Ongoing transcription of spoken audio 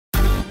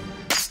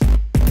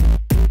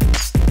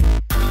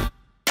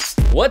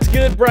What's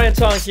good? Brian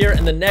Tong here,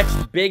 and the next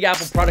big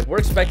Apple product we're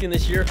expecting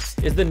this year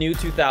is the new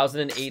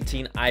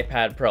 2018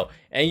 iPad Pro.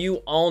 And you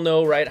all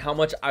know, right, how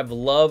much I've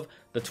loved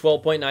the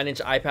 12.9-inch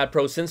iPad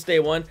Pro since day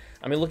one.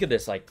 I mean, look at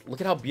this. Like,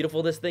 look at how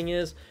beautiful this thing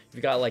is.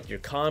 You've got like your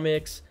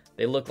comics.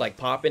 They look like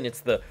poppin'. It's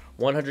the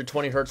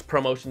 120 hertz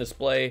ProMotion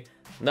display.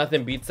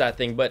 Nothing beats that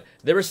thing, but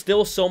there is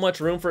still so much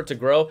room for it to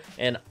grow,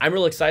 and I'm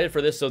really excited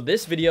for this. So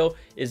this video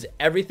is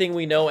everything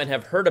we know and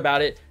have heard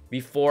about it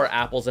before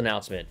Apple's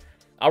announcement.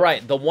 All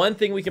right, the one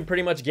thing we can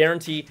pretty much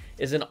guarantee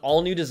is an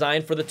all-new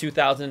design for the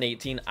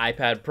 2018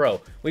 iPad Pro.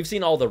 We've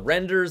seen all the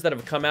renders that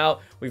have come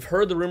out. We've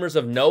heard the rumors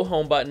of no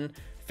home button,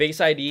 Face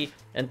ID,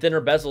 and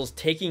thinner bezels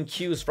taking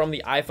cues from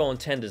the iPhone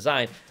X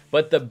design.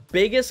 But the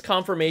biggest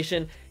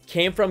confirmation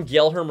came from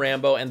Guilherme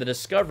Rambo and the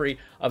discovery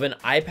of an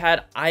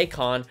iPad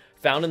icon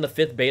found in the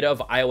 5th beta of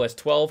iOS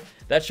 12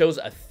 that shows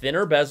a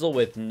thinner bezel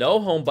with no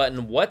home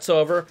button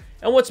whatsoever.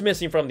 And what's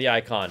missing from the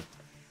icon?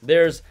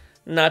 There's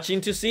notching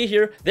to see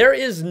here. There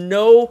is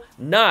no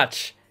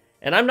notch,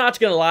 and I'm not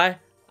gonna lie,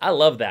 I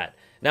love that.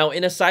 Now,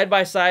 in a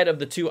side-by-side of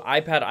the two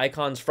iPad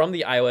icons from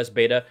the iOS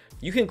beta,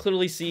 you can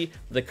clearly see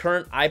the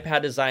current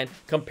iPad design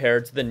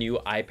compared to the new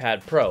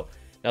iPad Pro.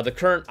 Now, the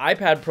current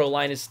iPad Pro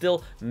line is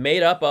still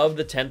made up of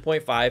the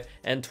 10.5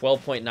 and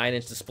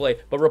 12.9-inch display,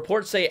 but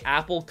reports say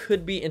Apple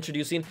could be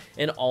introducing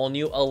an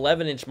all-new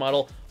 11-inch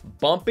model,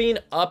 bumping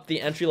up the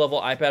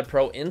entry-level iPad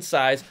Pro in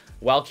size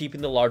while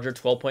keeping the larger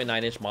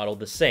 12.9-inch model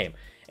the same.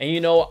 And you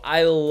know,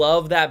 I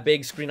love that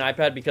big screen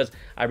iPad because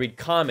I read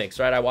comics,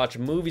 right? I watch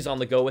movies on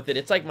the go with it.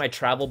 It's like my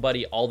travel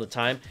buddy all the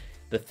time.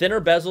 The thinner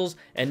bezels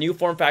and new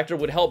form factor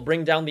would help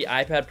bring down the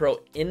iPad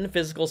Pro in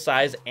physical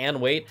size and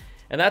weight.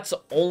 And that's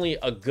only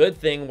a good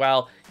thing,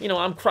 while, you know,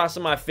 I'm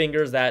crossing my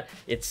fingers that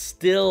it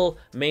still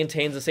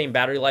maintains the same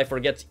battery life or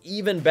gets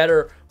even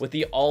better with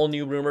the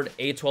all-new rumored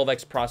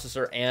A12X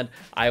processor and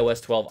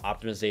iOS 12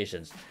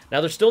 optimizations.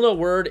 Now, there's still no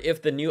word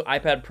if the new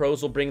iPad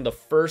Pros will bring the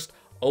first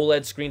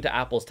OLED screen to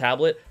Apple's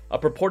tablet. A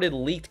purported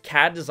leaked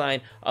CAD design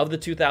of the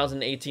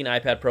 2018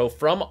 iPad Pro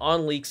from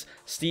OnLeaks'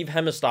 Steve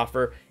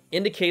Hemestoffer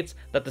indicates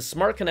that the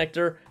smart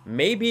connector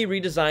may be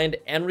redesigned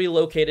and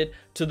relocated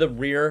to the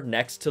rear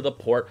next to the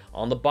port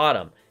on the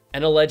bottom.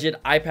 An alleged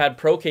iPad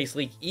Pro case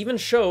leak even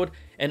showed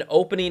an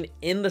opening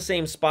in the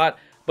same spot,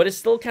 but it's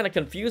still kind of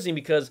confusing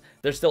because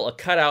there's still a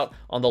cutout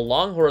on the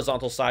long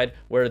horizontal side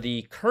where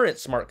the current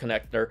smart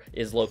connector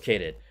is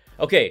located.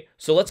 Okay,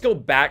 so let's go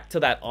back to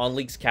that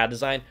OnLeaks CAD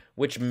design,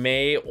 which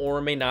may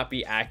or may not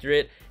be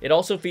accurate. It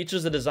also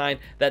features a design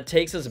that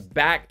takes us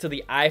back to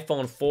the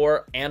iPhone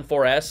 4 and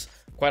 4S,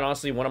 quite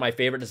honestly one of my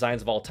favorite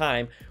designs of all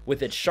time.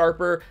 With its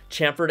sharper,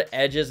 chamfered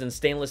edges and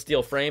stainless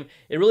steel frame,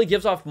 it really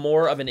gives off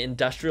more of an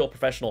industrial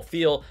professional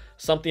feel,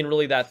 something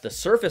really that the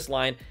Surface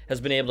line has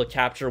been able to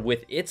capture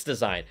with its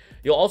design.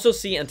 You'll also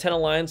see antenna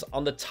lines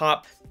on the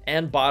top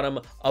and bottom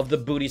of the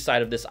booty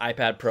side of this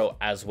iPad Pro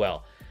as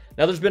well.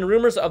 Now, there's been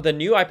rumors of the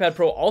new iPad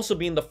Pro also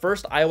being the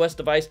first iOS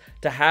device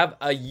to have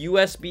a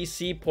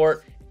USB-C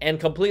port and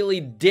completely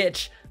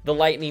ditch the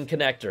Lightning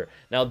connector.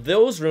 Now,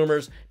 those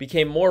rumors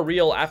became more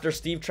real after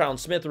Steve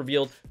Troughton-Smith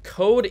revealed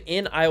code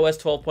in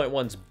iOS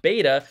 12.1's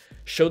beta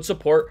showed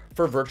support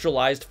for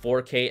virtualized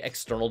 4K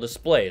external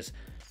displays.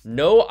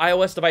 No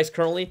iOS device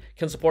currently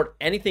can support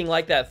anything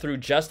like that through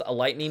just a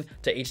Lightning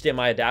to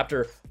HDMI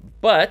adapter,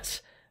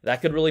 but that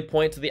could really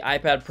point to the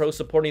iPad Pro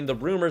supporting the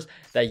rumors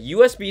that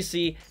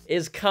USB-C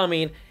is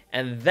coming,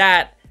 and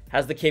that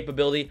has the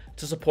capability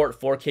to support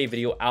 4K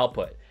video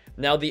output.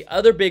 Now, the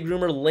other big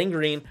rumor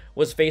lingering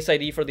was Face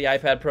ID for the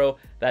iPad Pro,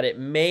 that it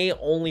may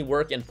only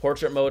work in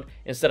portrait mode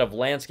instead of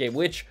landscape,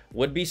 which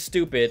would be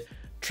stupid.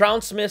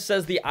 Troughton-Smith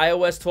says the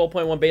iOS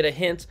 12.1 beta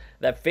hints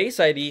that Face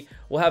ID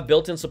will have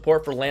built-in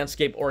support for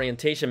landscape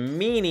orientation,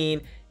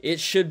 meaning it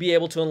should be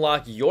able to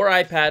unlock your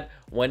iPad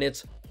when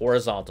it's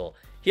horizontal.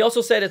 He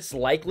also said it's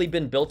likely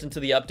been built into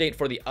the update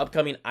for the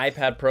upcoming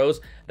iPad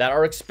Pros that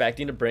are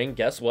expecting to bring,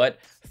 guess what,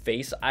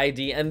 Face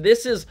ID. And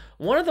this is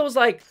one of those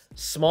like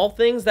small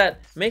things that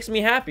makes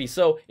me happy.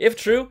 So if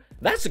true,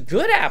 that's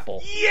good,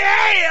 Apple.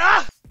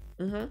 Yeah!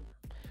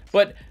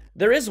 But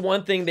there is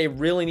one thing they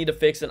really need to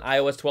fix in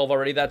iOS 12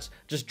 already that's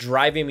just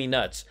driving me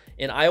nuts.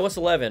 In iOS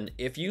 11,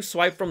 if you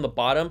swipe from the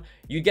bottom,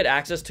 you get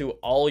access to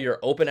all your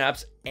open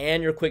apps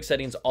and your quick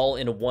settings all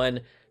in one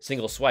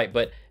single swipe.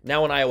 But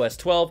now in iOS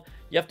 12,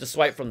 you have to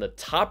swipe from the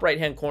top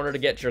right-hand corner to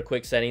get your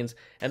quick settings,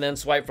 and then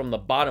swipe from the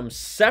bottom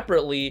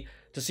separately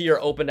to see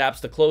your opened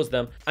apps to close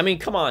them. I mean,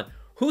 come on,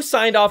 who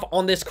signed off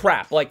on this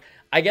crap? Like,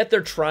 I get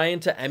they're trying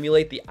to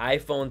emulate the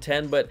iPhone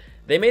X, but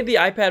they made the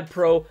iPad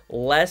Pro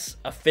less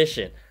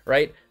efficient,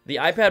 right? The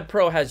iPad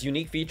Pro has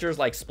unique features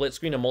like split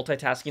screen and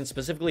multitasking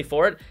specifically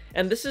for it,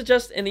 and this is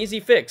just an easy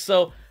fix.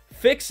 So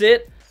fix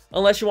it,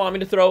 unless you want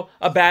me to throw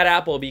a bad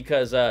apple,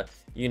 because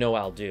you know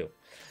I'll do.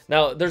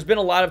 Now, there's been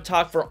a lot of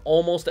talk for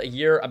almost a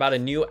year about a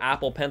new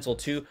Apple Pencil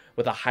 2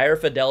 with a higher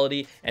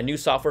fidelity and new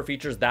software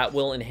features that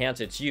will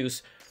enhance its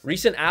use.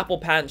 Recent Apple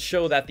patents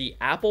show that the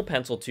Apple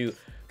Pencil 2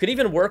 could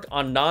even work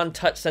on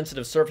non-touch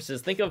sensitive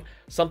surfaces. Think of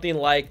something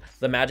like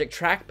the Magic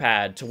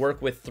Trackpad to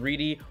work with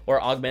 3D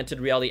or augmented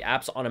reality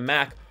apps on a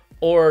Mac,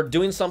 or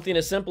doing something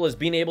as simple as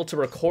being able to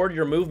record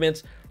your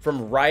movements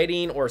from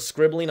writing or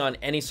scribbling on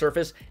any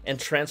surface and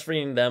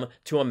transferring them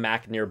to a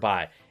Mac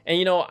nearby. And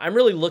you know, I'm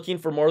really looking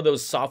for more of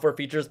those software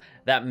features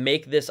that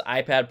make this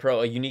iPad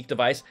Pro a unique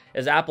device,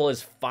 as Apple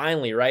has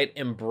finally, right,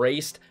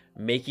 embraced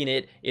making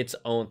it its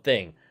own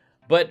thing.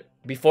 But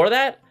before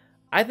that,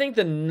 I think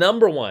the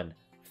number one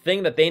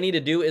thing that they need to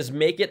do is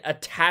make it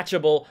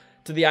attachable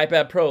to the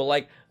iPad Pro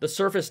like the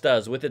Surface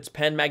does with its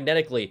pen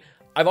magnetically.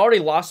 I've already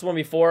lost one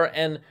before,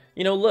 and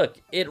you know,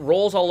 look, it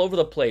rolls all over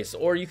the place.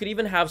 Or you could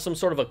even have some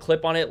sort of a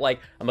clip on it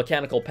like a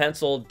mechanical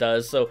pencil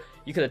does, so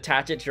you could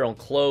attach it to your own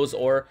clothes,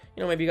 or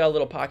you know, maybe you got a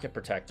little pocket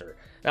protector.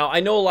 Now,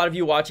 I know a lot of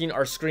you watching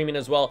are screaming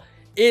as well,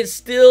 it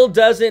still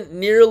doesn't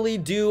nearly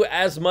do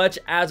as much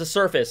as a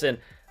Surface, and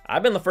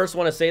I've been the first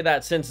one to say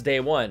that since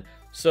day one.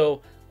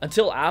 So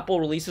until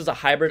Apple releases a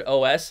hybrid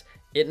OS,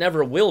 it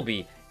never will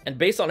be. And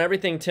based on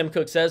everything Tim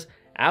Cook says,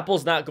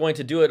 Apple's not going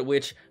to do it,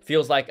 which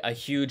feels like a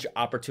huge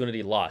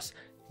opportunity loss.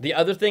 The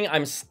other thing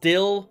I'm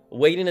still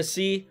waiting to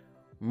see,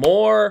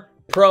 more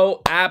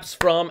Pro apps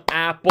from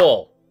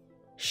Apple,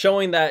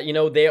 showing that, you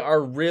know, they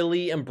are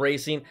really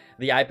embracing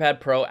the iPad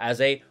Pro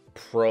as a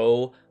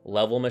Pro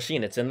level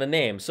machine. It's in the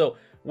name. So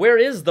where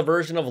is the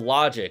version of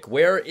Logic?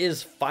 Where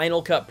is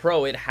Final Cut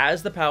Pro? It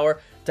has the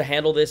power to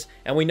handle this,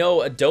 and we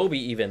know Adobe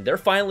even, they're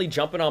finally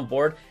jumping on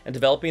board and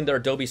developing their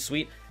Adobe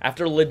suite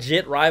after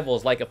legit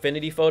rivals like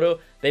Affinity Photo.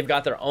 They've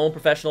got their own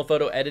professional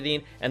photo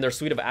editing and their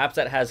suite of apps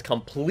that has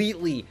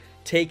completely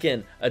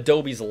taken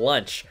Adobe's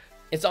lunch.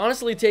 It's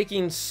honestly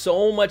taking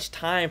so much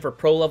time for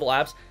pro level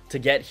apps to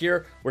get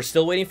here. We're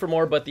still waiting for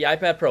more, but the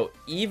iPad Pro,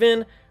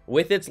 even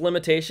with its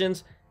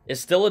limitations,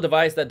 is still a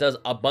device that does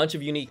a bunch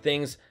of unique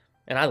things,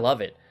 and I love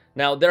it.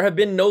 Now, there have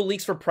been no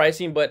leaks for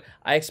pricing, but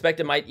I expect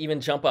it might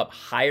even jump up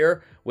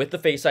higher with the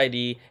Face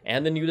ID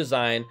and the new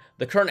design.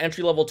 The current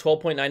entry-level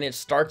 12.9 inch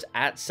starts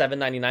at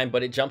 $799,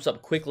 but it jumps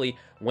up quickly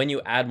when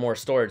you add more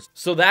storage.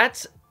 So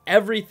that's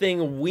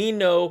everything we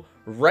know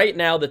right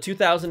now. The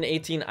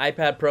 2018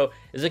 iPad Pro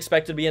is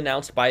expected to be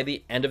announced by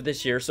the end of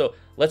this year. So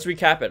let's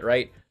recap it,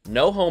 right?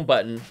 No home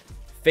button,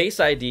 Face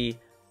ID,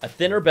 a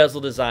thinner bezel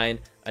design,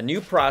 a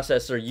new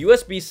processor,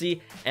 USB-C,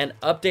 and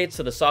updates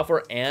to the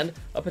software, and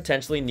a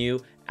potentially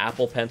new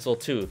Apple Pencil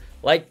 2.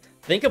 Like,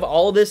 think of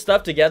all this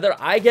stuff together.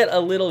 I get a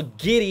little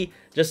giddy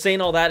just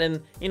saying all that,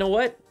 and you know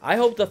what? I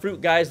hope the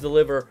Fruit guys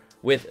deliver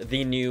with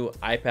the new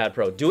iPad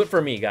Pro. Do it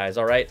for me, guys,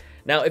 all right?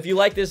 Now, if you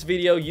like this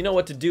video, you know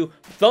what to do.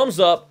 Thumbs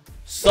up,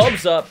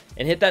 subs up,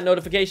 and hit that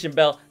notification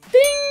bell.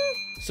 Ding!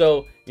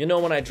 So you know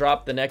when I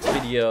drop the next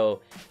video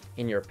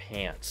in your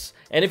pants.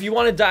 And if you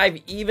want to dive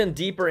even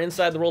deeper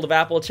inside the world of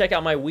Apple, check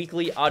out my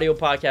weekly audio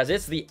podcast.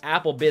 It's the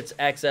Apple Bits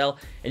XL,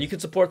 and you can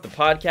support the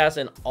podcast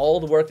and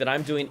all the work that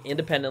I'm doing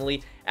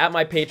independently at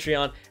my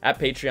Patreon at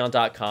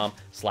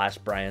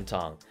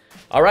patreon.com/BrianTong.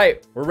 All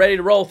right, we're ready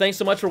to roll. Thanks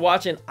so much for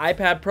watching.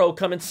 iPad Pro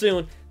coming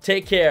soon.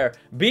 Take care.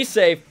 Be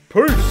safe.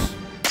 Peace.